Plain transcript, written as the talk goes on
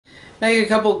Make a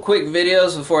couple quick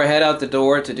videos before I head out the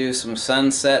door to do some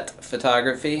sunset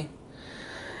photography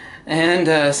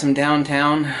and some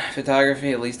downtown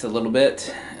photography, at least a little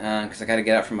bit, because I got to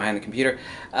get out from behind the computer.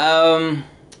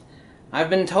 I've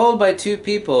been told by two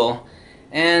people,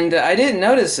 and I didn't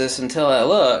notice this until I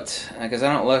looked, because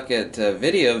I don't look at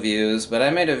video views, but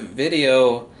I made a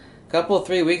video a couple,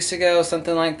 3 weeks ago,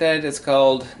 something like that.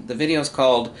 The video's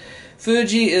called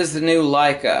Fuji is the New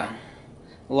Leica.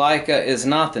 Leica is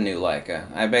not the new Leica.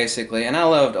 And I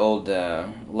loved old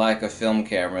Leica film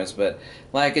cameras, but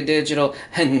Leica digital,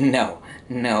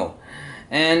 no.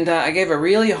 And I gave a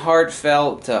really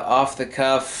heartfelt,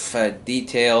 off-the-cuff,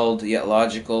 detailed yet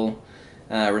logical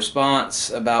response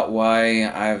about why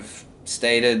I've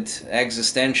stated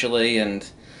existentially and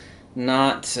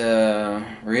not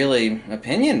really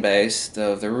opinion-based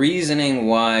of the reasoning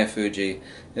why Fuji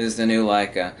is the new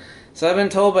Leica. So I've been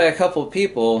told by a couple of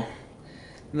people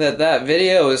that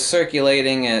video is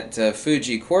circulating at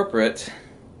Fuji corporate,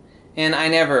 and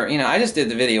I just did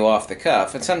the video off the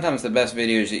cuff, and sometimes the best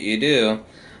videos that you do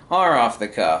are off the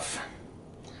cuff.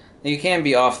 You can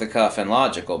be off the cuff and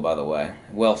logical, by the way,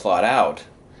 well thought out,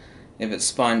 if it's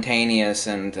spontaneous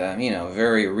and,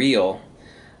 very real.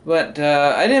 But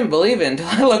I didn't believe it until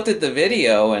I looked at the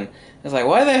video, and I was like,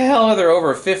 why the hell are there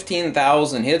over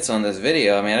 15,000 hits on this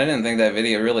video? I mean, I didn't think that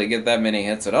video really get that many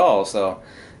hits at all, so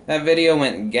that video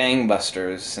went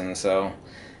gangbusters, and so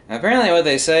apparently what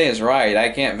they say is right. I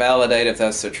can't validate if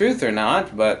that's the truth or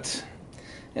not, but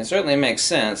it certainly makes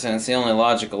sense, and it's the only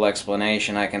logical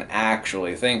explanation I can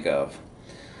actually think of.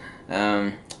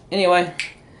 Anyway,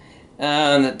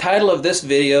 the title of this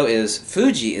video is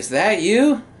Fuji, is that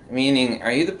you? Meaning,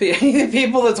 are you the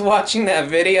people that's watching that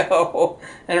video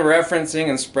and referencing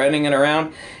and spreading it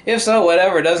around? If so,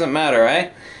 whatever, doesn't matter,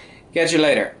 right? Catch you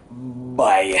later.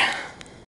 Bye.